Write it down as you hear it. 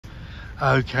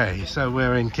Okay, so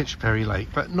we're in Khecheopalri Lake,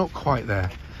 but not quite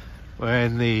there. We're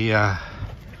in the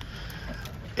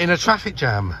in a traffic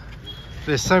jam.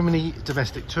 There's so many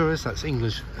domestic tourists, that's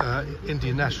English,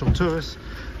 Indian national tourists,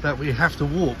 that we have to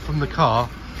walk from the car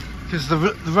because the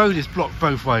road is blocked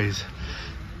both ways.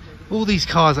 All these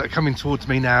cars that are coming towards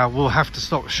me now will have to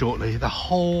stop shortly. The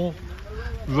whole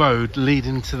road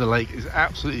leading to the lake is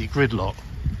absolutely gridlocked.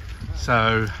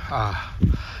 So,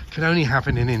 can only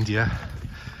happen in India,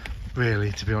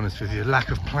 really, to be honest with you.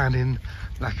 Lack of planning,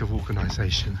 lack of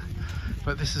organisation.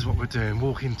 But this is what we're doing,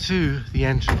 walking to the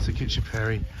entrance of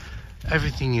Khecheopalri.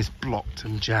 Everything is blocked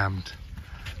and jammed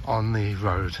on the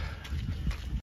road.